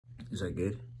Is that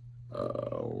good?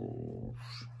 Oh,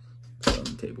 on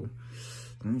the table.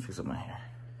 Let me fix up my hair.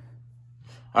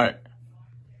 All right.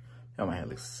 Oh, my hair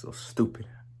looks so stupid.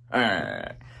 All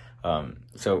right.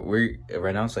 So right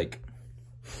now it's like,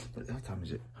 what time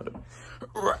is it? Hold on.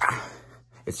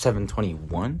 It's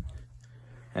 7:21,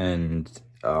 and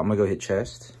I'm gonna go hit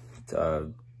chest.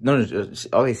 No,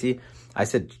 okay, see, I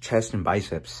said chest and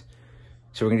biceps,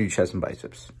 so we're gonna do chest and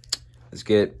biceps. Let's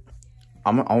get.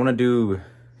 I want to do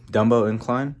dumbbell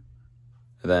incline,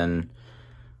 and then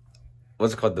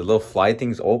what's it called? The little fly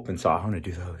things open, so I want to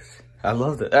do those. I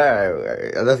love that.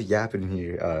 I love yapping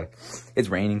here. It's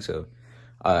raining, so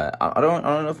I don't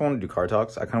know if I want to do car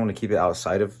talks. I kind of want to keep it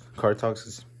outside of car talks,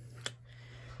 'cause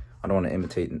I don't want to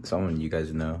imitate someone you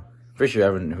guys know. Pretty sure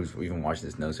everyone who's even watching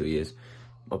this knows who he is.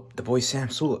 But the boy Sam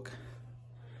Sulek.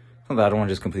 I don't want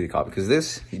to just completely copy, because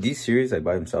these series like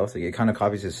by themselves, like it kind of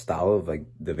copies his style of like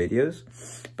the videos.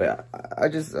 But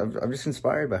I'm just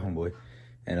inspired by homeboy,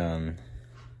 and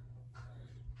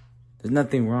there's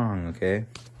nothing wrong, okay?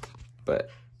 But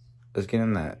let's get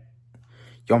in that.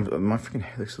 Yo, my freaking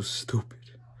hair looks so stupid.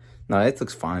 No, it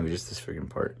looks fine, but just this freaking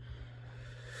part.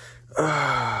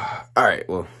 All right,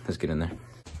 well, let's get in there.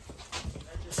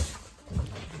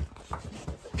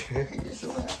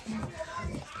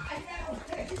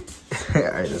 All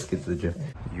right, let's get to the gym.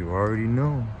 You already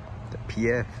know the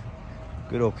PF,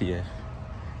 good old PF.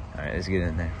 All right, let's get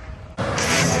in there.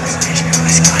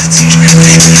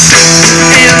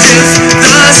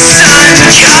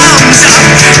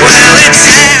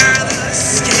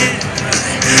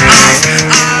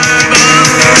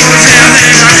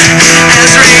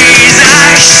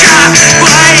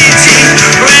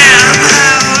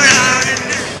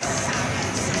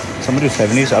 So I'm gonna do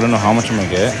 70s. I don't know how much I'm gonna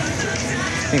get. I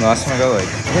think last time I got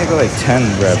like 10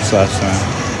 reps last time.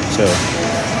 So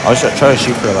I'll just try to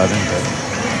shoot for 11, but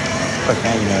if I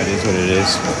can't, you know, it is what it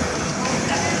is.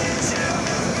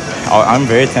 I'm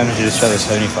very tempted to just try the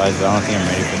 75s, but I don't think I'm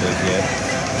ready for those yet.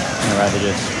 I'd rather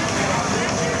just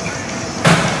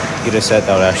get a set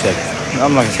that would actually, like,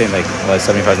 I'm not gonna say like, well,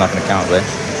 75 is not gonna count, but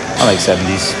I like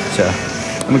 70s. So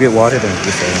I'm gonna get water, then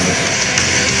get 70s.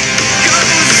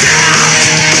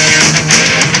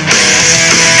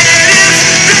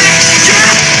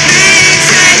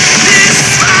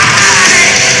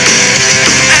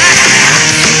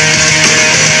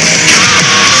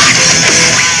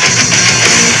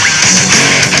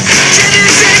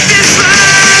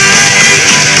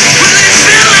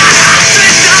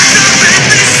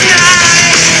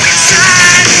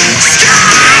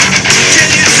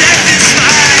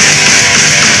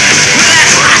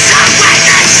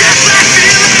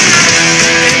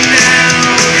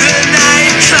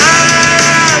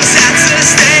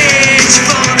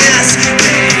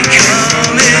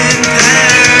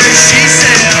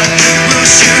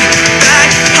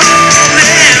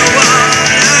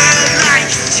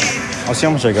 I'll see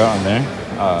how much I got on there.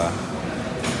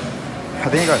 I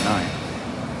think I got 9.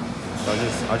 So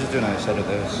I'll just do another set of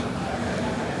those,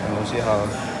 and we'll see how.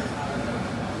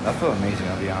 That felt amazing,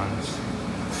 I'll be honest.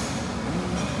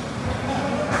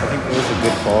 I think it was a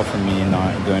good fall for me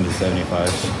not going to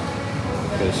 75s,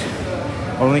 because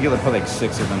I'll only get like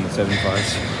 6 of them with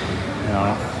 75s. You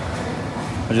know,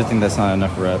 I just think that's not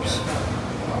enough reps.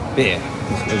 But yeah,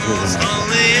 it's good enough.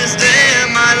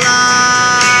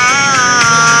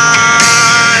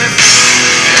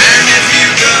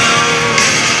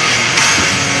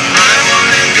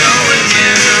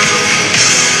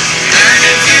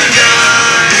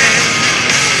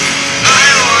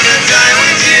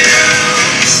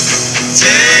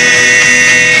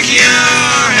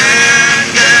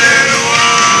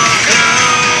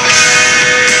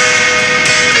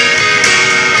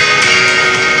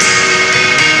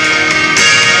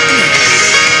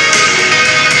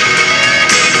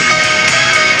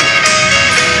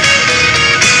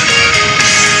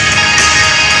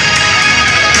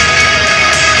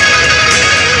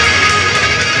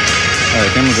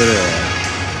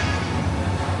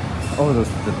 Oh, the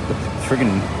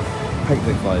friggin' pike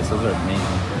flies, those are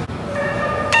amazing.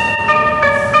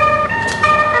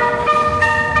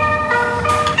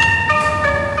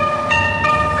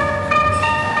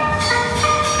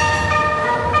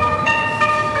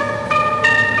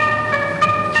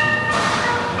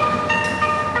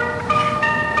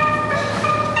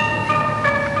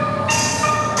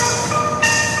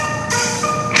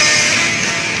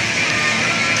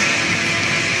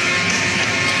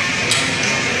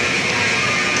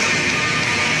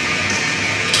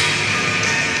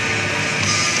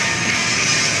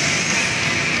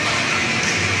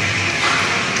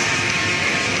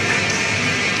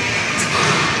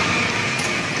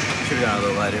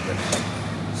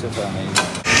 So far, amazing.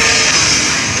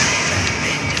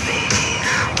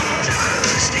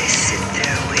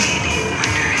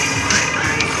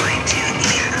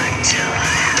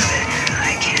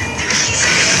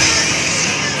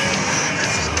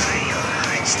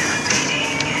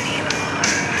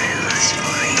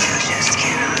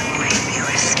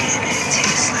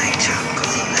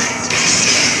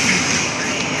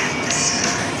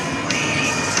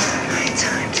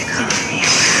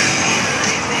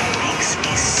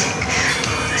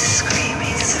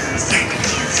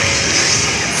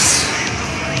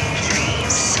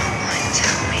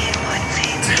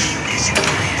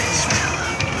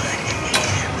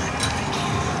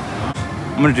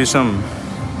 I'm gonna do some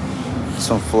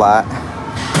flat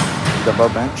dumbbell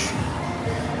bench.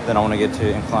 Then I want to get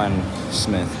to incline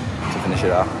Smith to finish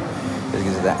it off. Let's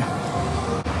get to that.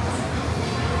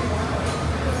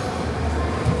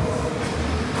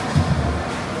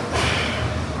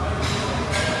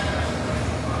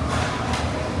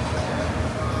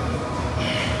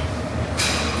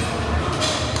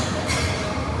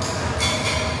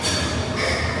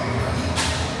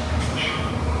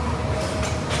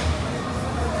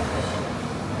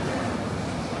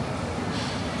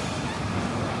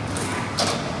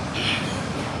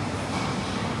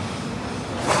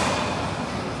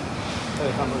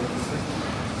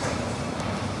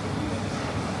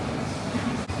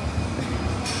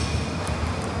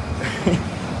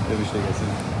 Let me show you guys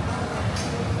something.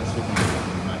 That's looking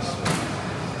nice.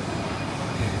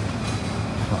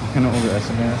 I'm gonna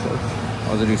overestimate myself.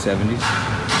 I was gonna do 70s.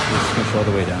 Just control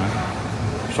the way down.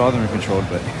 Show them are controlled,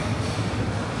 but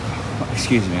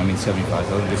excuse me, I mean 75s. I was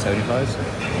gonna do 75s,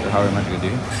 or however much I could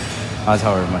do. That's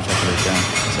however much I could have done.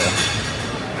 So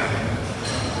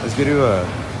let's go to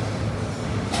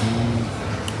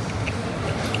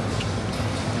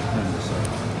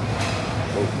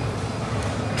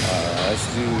let's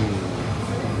do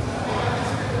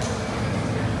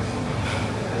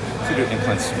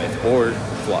incline Smith or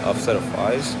a set of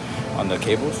flies on the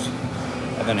cables,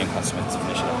 and then incline Smith to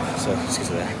finish it up. So let's get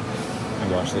to that. Let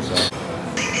me wash this out.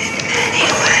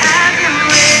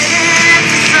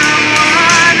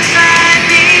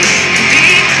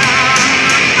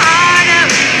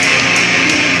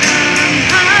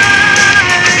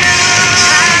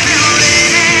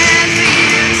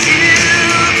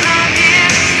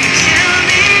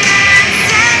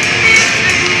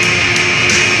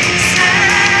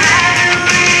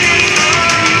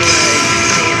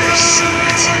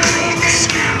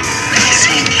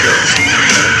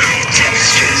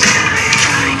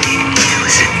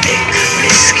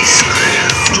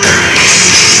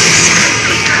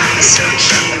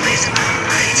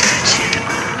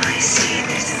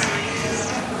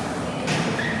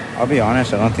 I'll be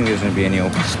honest, I don't think there's going to be any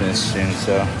open Smiths soon,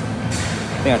 so I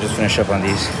think I'll just finish up on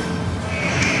these.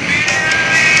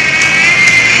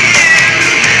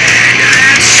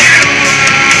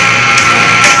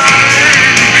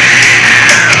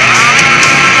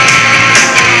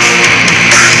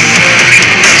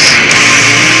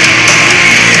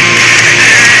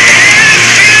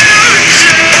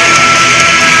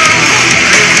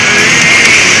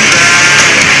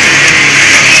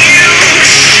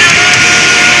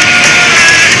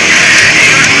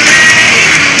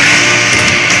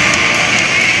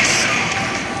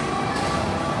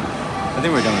 I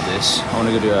think we're done with this. I want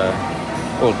to go do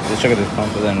let's check out this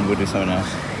pump, but then we'll do something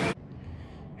else.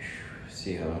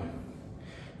 See how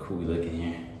cool we look in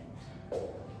here.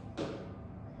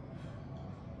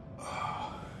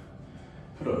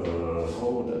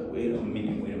 Hold up, wait a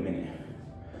minute.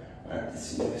 All right, let's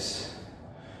see this.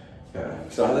 Yeah,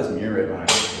 so I have this mirror right behind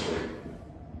me.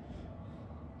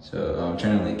 So I'm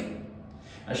trying to like,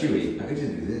 actually wait, I could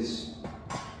just do this.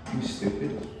 You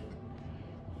stupid.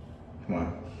 Come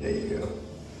on. There you go.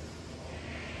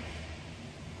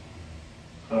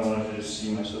 I don't want to just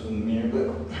see myself in the mirror, but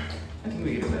I think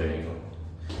we get a better angle.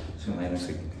 So like,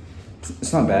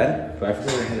 it's not bad, but I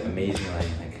forgot I had amazing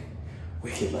lighting, like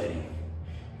wicked lighting.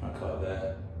 I call it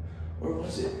that. Where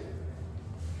was it?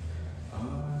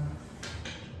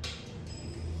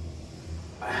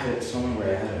 I had it somewhere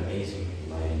where I had amazing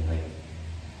lighting, like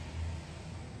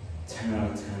 10 out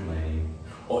of 10 lighting.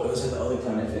 Oh, it was at the other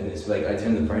Planet Fitness. Like, I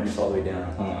turned the brightness all the way down.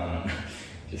 Hold on. I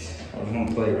just want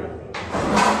to play around.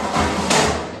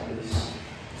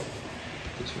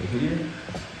 This right here.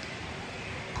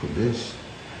 Put this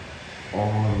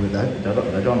all the way.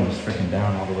 That dome was freaking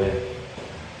down all the way.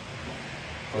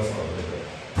 Plus all the way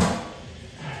up.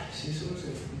 See, so it looks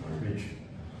like garbage.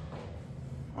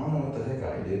 I don't know what the heck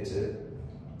I did to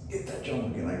get that jump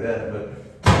looking like that, but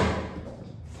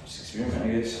just experiment, I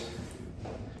guess.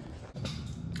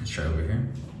 Let's try over here.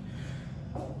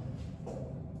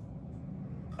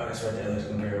 Oh, that's right there, looks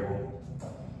comparable.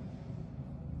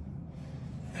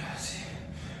 Let's see.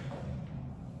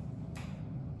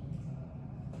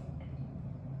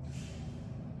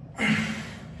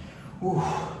 Ooh.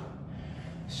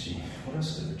 Let's see. What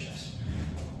else is the chest?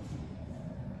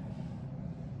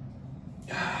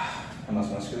 Am I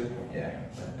muscular? Yeah,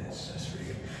 that's pretty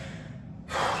good.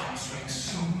 I'm sweating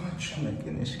so much. Oh my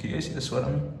goodness. Can you guys see the sweat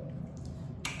on me?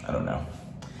 I don't know.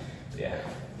 But yeah,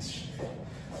 it's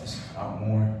a lot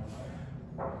more.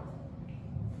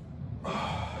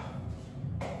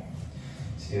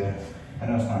 See, I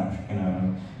know it's not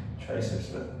freaking triceps,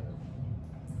 but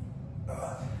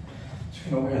it's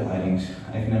freaking overhead lightings.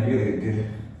 I can never get a good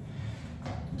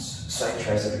side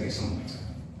tricep to get some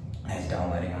nice down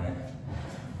lighting on it.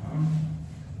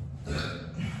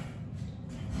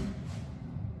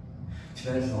 See,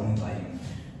 that is the only lighting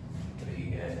that you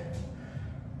get.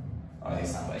 Oh,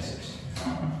 it's not biceps.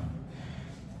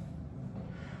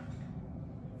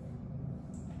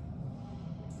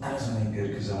 That doesn't make good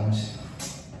because I almost.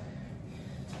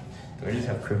 Do I just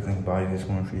have crippling body this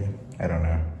one for you? I don't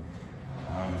know.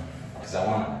 Because I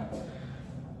want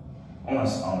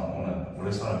what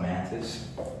is called a mantis.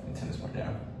 Let me turn this more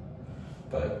down.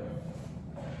 But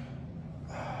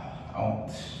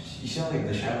you see how like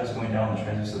the shadows going down the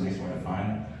triceps, so it makes it more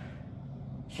defined.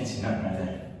 You can't see nothing right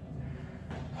there.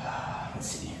 Let's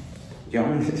see. Yo,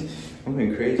 I'm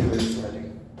going crazy with this project.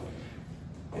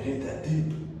 It ain't that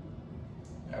deep.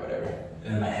 Or whatever.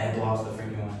 And then my head blocks the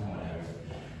freaking one. Whatever.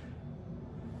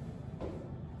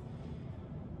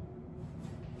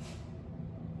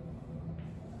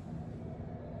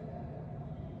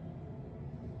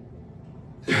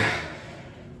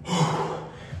 Oh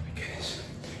my goodness.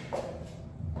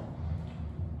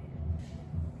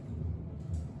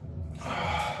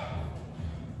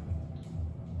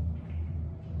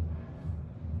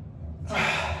 I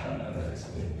don't know, that is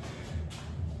good.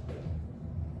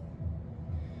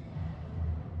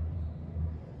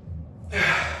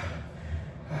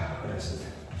 What else is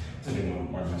it? Let's do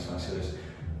more musculars.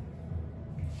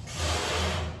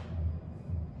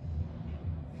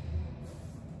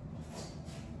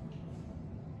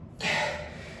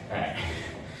 Alright,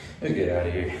 let's get out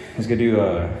of here. Let's go do, I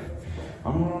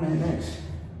don't know what next.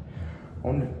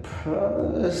 On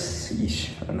the sheesh,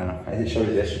 I don't know. I did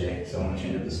shoulders yesterday, so I want to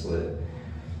change up the split.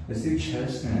 Let's do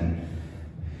chest and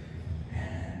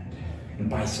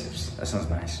biceps. That sounds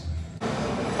nice.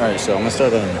 Alright, so I'm gonna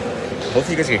start on,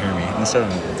 hopefully you guys can hear me. I'm gonna start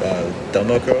on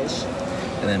dumbbell curls,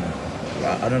 and then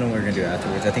I don't know what we're gonna do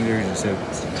afterwards. I think we're gonna do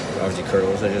obviously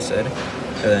curls, I just said,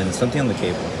 and then something on the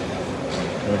cable.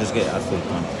 And we'll just get absolutely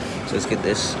pumped. So let's get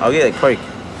this. I'll get like probably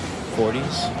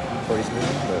 40s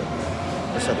moving, but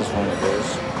let's start this one with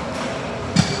those.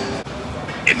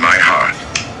 In my heart,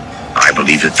 I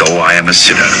believe that though I am a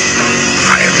sinner,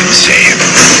 I have been saved.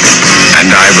 And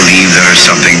I believe there is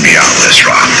something beyond this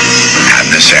rock, and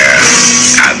this air,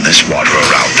 and this water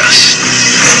around us.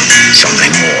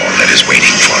 Something more that is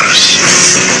waiting for us.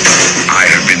 I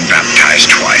have been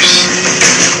baptized twice.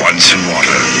 Once in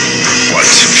water,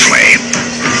 once in flame.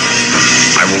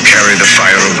 I will carry the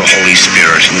fire of the Holy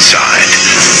Spirit inside,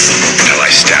 until I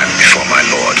stand before my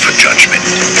Lord for judgment.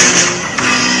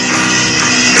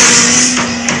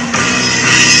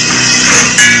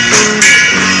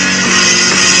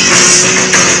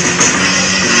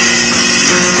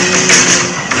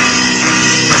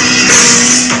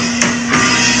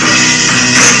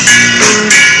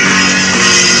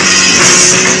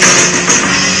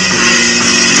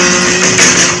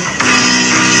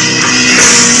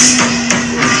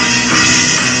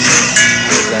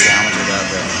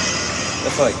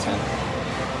 Like 10.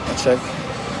 I'll check,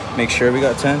 make sure we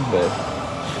got 10, but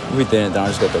if we didn't, then I'll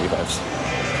just go 35s.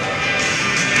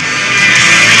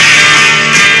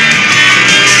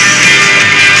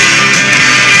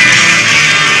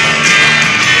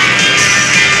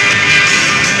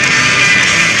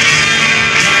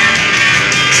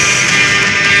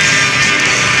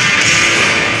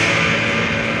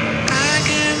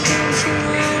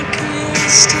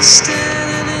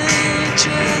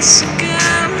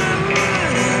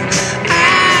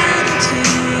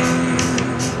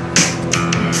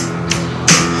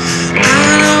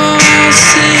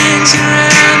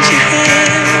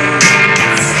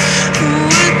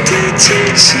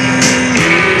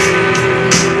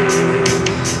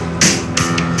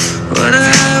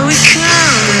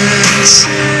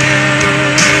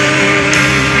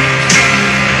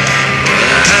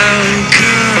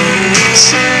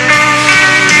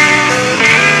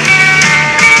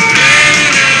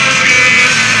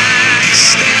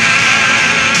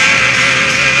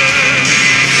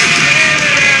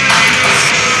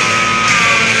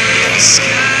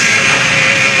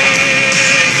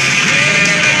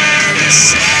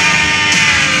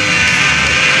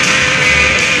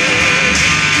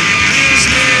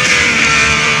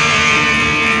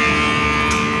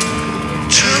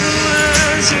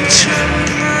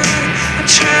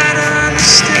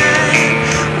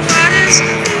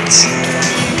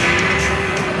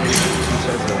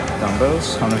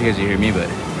 if you guys can hear me, but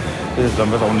this is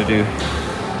dumbbells I want to do.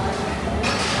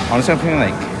 Honestly, I'm feeling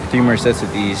like 3 more sets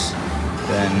of these.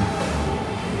 Then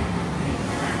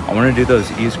I want to do those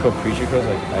East Coast preacher curls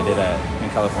like I did in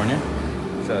California.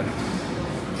 So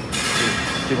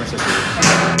 3 more sets of these.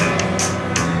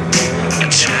 I'm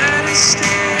trying to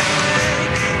stay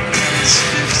awake. It's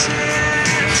 15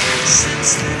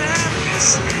 since that I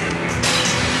was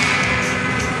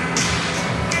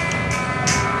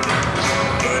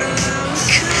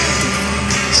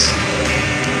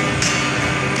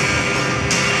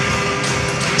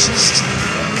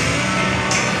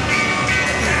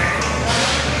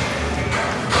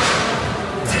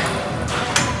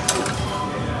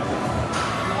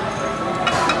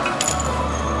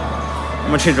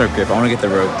I'm gonna change my grip. I wanna get the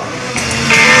rope.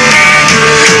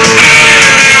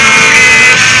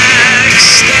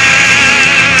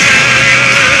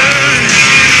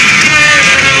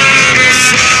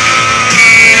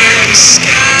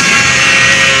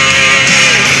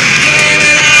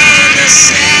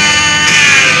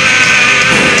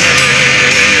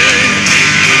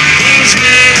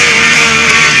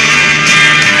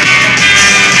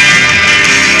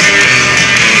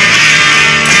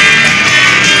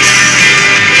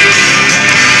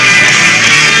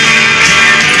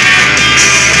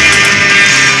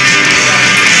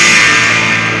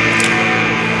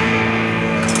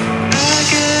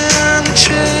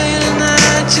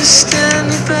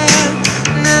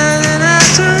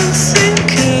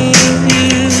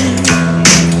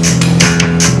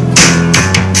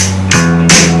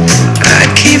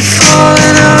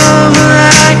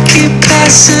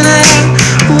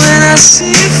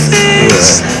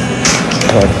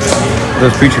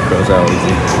 Those preacher curls are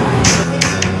easy.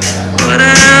 But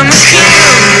I'm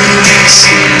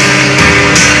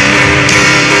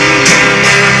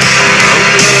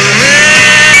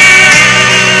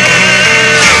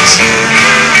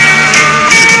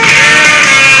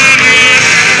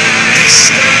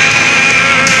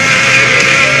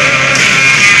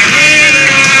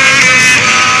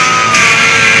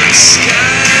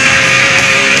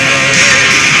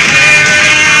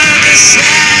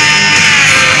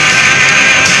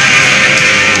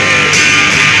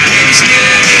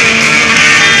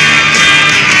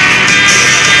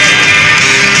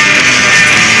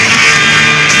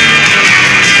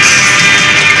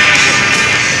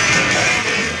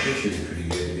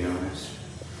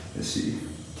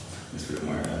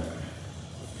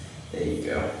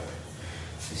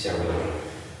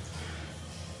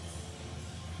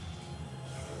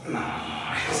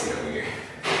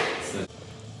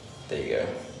there you go.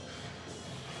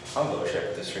 I'll double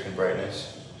check this freaking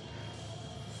brightness.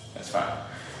 That's fine.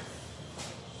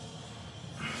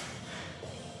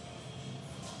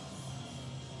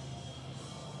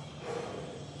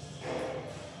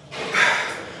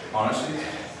 Honestly,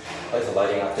 I like the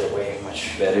lighting out there way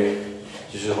much better.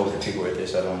 Just the whole fatigue with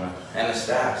this, I don't know. And the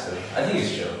staff, so I think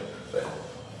it's chill, but.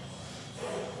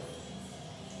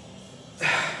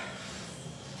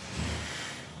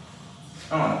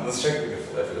 I don't know, let's check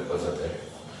if it goes up there.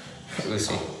 So let's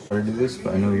see. I want to do this,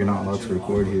 but I know you're not allowed to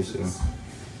record here, so.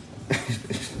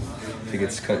 If it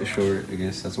gets cut short, I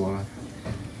guess that's why.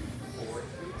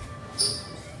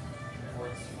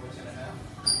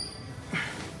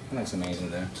 That looks amazing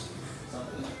there.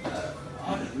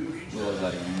 What was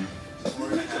that in here?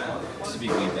 This would be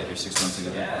way better 6 months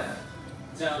ago. Yeah.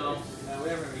 So, we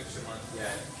haven't reached a month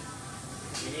yet.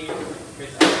 We need,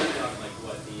 on like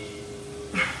what, the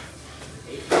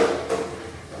 8th?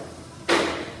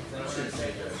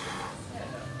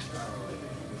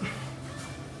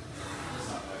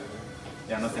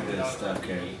 Yeah, I don't think there's stuff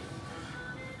carry.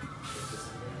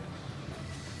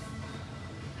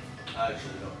 I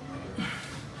actually don't remember.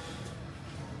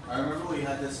 I remember we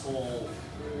had this whole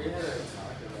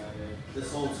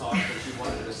talk that she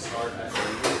wanted to start at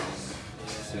New Year's.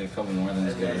 See a couple more than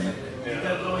this good, isn't it? We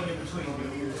kept going in between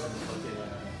New Year's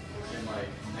and like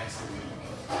next week.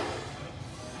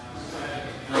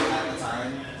 Like at the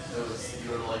time, it was, you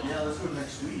were like, yeah, let's go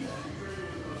next week.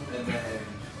 And then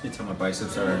You tell my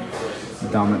biceps are the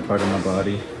dominant part of my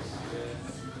body.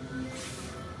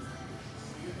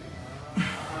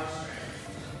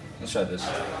 Let's try this.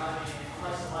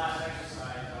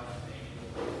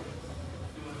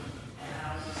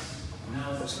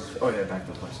 Oh yeah, back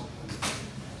to bicep.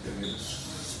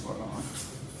 Spot on.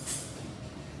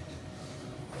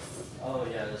 oh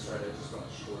yeah, that's right. I just got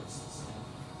shorts.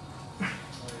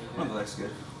 Oh, the leg's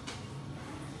good.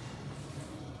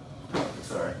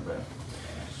 It's alright, but.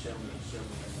 Show me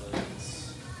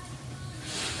legs.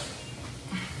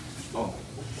 Oh,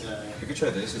 you could try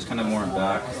this. It's kind of more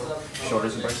back,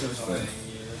 shoulders and biceps, but you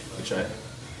could try it.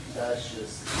 That's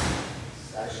just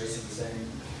insane.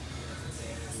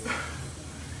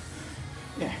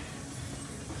 Yeah.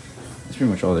 That's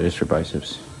pretty much all there is for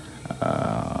biceps.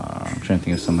 I'm trying to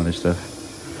think of some other stuff.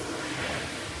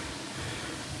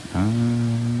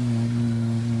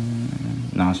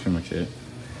 No, that's pretty much it.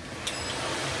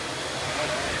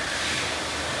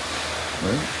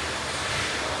 Right?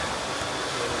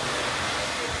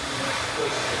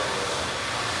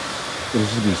 It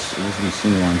should be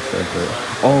seen one stuff, but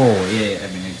oh yeah. I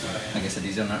mean, like I said,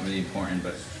 these are not really important,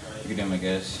 but you can do them, I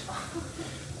guess.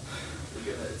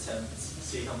 We're gonna attempt to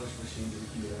see how much machines we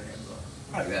can get our hands on.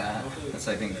 Like that. That's,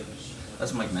 I think,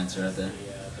 that's Mike Mentzer right there.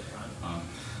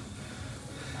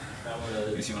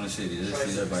 If you want to see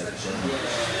these are biceps. Oh, look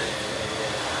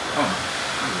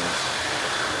at this.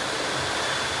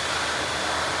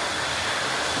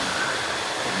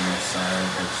 On the side,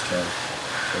 there's chest,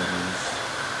 shoulders,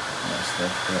 all that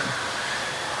stuff, but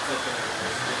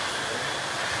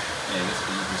yeah, I guess you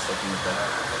can do stuff in the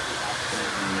back.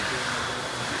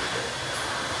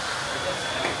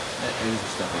 Easy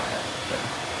stuff like that. But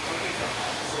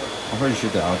I'll probably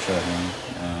shoot the outro here.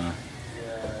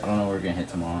 I don't know what we're gonna hit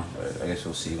tomorrow, but I guess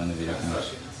we'll see when the video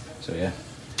comes. So yeah,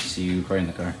 see you probably in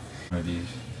the car. Reviews.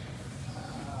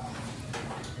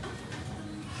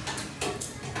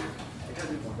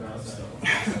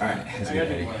 Alright, let's get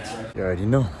ready. You already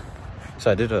know.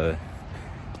 So I did like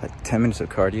 10 minutes of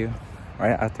cardio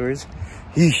right afterwards.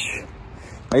 Yeesh.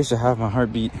 I used to have my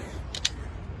heartbeat.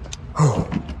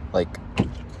 Like,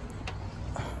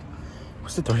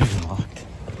 what's the door even locked?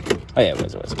 Oh yeah, it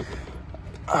was.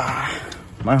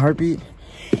 My heartbeat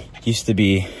used to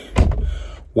be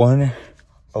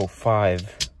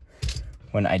 105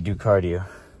 when I do cardio.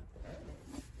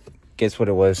 Guess what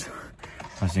it was?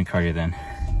 I was doing cardio then.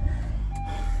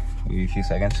 Give you a few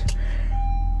seconds.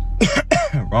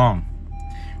 Wrong.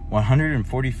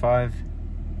 145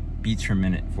 beats per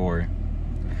minute for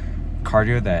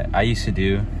cardio that I used to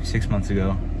do 6 months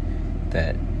ago.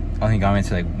 That only got me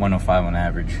to like 105 on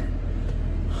average.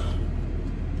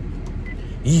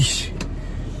 Yeesh.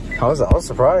 I was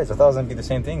surprised. I thought it was gonna be the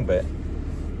same thing, but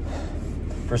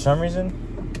for some reason,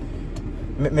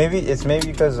 maybe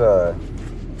because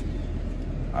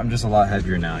I'm just a lot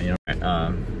heavier now. You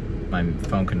know, my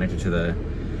phone connected to the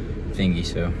thingy,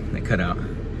 so it cut out.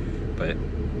 But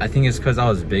I think it's because I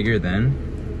was bigger then.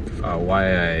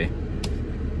 Why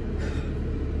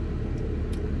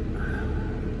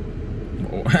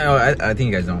I think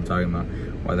you guys know what I'm talking about.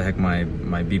 Why the heck my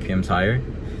BPM's higher?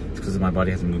 It's because my body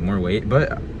has to move more weight,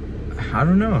 but I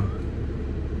don't know.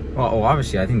 Well,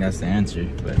 obviously I think that's the answer,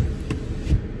 but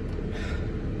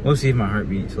we'll see if my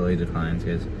heartbeat slowly declines,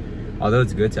 because although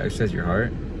it's good to exercise your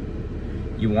heart,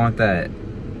 you want that.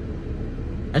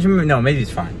 Actually, no, maybe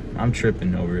it's fine. I'm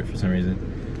tripping over it for some reason.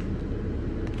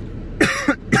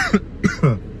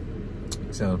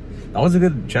 So that was a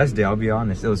good chest day, I'll be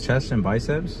honest. It was chest and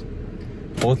biceps.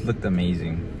 Both looked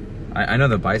amazing. I know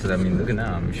the biceps, I mean, look at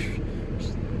that.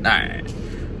 Alright.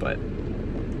 But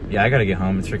yeah, I gotta get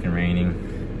home. It's freaking raining.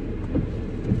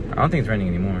 I don't think it's raining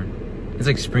anymore. It's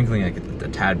like sprinkling like a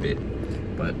tad bit.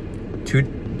 But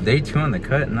day 2 on the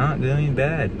cut, not doing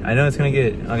bad. I know it's gonna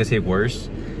get, I'm not gonna say worse,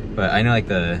 but I know like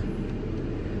the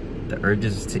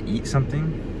urges to eat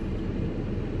something.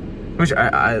 Which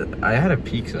I had a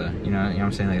pizza, you know what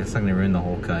I'm saying? Like, that's not gonna ruin the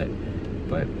whole cut.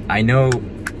 But I know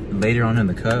later on in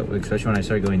the cut, especially when I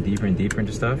start going deeper and deeper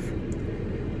into stuff,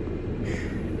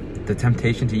 the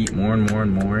temptation to eat more and more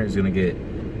and more is gonna get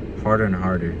harder and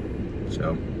harder.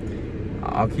 So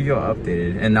I'll keep you all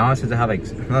updated. And now since I have like,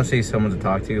 I'm not saying someone to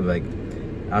talk to, but like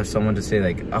I have someone to say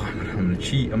like, oh, I'm gonna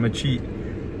cheat.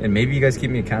 And maybe you guys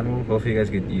keep me accountable. Hopefully you guys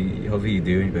get, hopefully you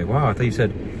do. And you'd be like, wow, I thought you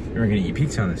said you were gonna eat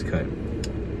pizza on this cut.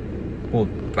 Well,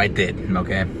 I did,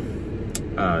 okay?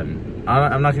 I'm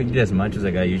not gonna eat as much as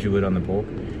like I usually would on the bulk.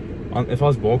 If I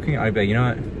was bulking, I'd be like, you know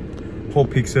what? Whole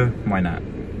pizza, why not?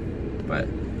 But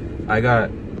I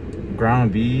got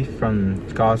ground beef from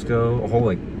Costco, a whole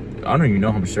like, I don't even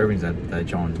know how much servings that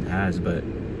John has, but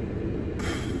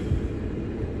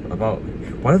about,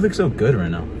 why does it look so good right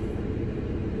now?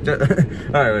 Alright,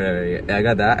 whatever, yeah, I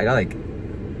got that. I got like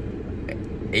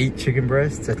 8 chicken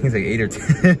breasts. I think it's like 8 or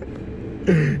 10.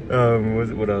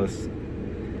 What else?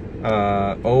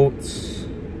 Oats.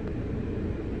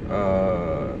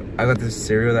 I got this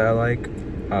cereal that I like.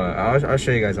 I'll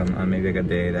show you guys on maybe like a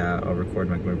day that I'll record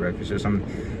my breakfast or something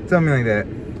like that.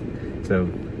 So,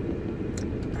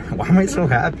 why am I so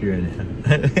happy right now?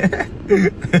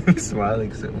 I'm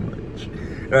smiling so much.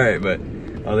 All right, but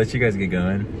I'll let you guys get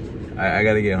going. I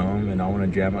gotta get home and I want to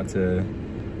jam out to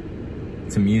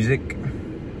music.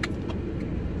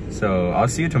 So I'll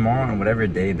see you tomorrow on whatever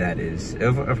day that is.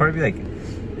 It'll probably be like,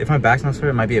 if my back's not sore,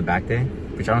 it might be a back day,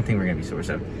 which I don't think we're gonna be sore,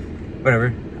 so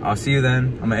whatever. I'll see you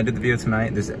then. I'm gonna edit the video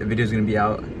tonight. This video is gonna be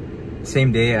out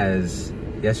same day as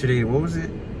yesterday. What was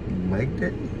it? Leg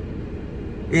day?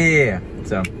 Yeah.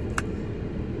 So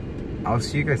I'll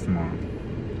see you guys tomorrow.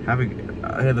 Have a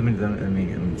let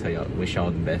me tell y'all. Wish y'all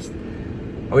the best.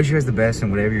 I wish you guys the best in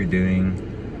whatever you're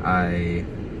doing. I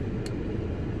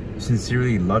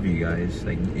sincerely love you guys.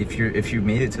 Like if you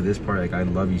made it to this part, like I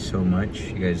love you so much.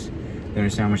 You guys don't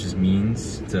understand how much this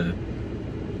means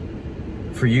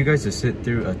for you guys to sit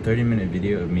through a 30-minute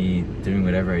video of me doing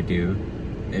whatever I do.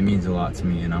 It means a lot to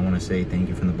me, and I want to say thank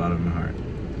you from the bottom of my heart.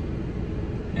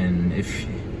 And if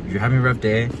you're having a rough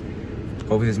day,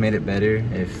 hopefully this made it better.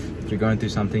 If you're going through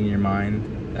something in your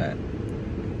mind that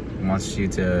wants you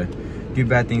to do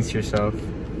bad things to yourself,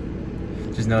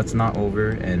 just know it's not over.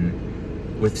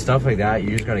 And with stuff like that,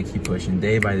 you just gotta keep pushing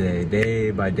day by day,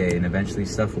 and eventually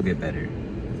stuff will get better.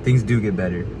 Things do get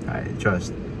better. I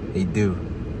trust they do.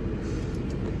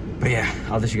 But yeah,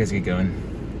 I'll let you guys get going.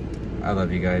 I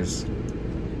love you guys.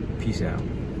 Peace out.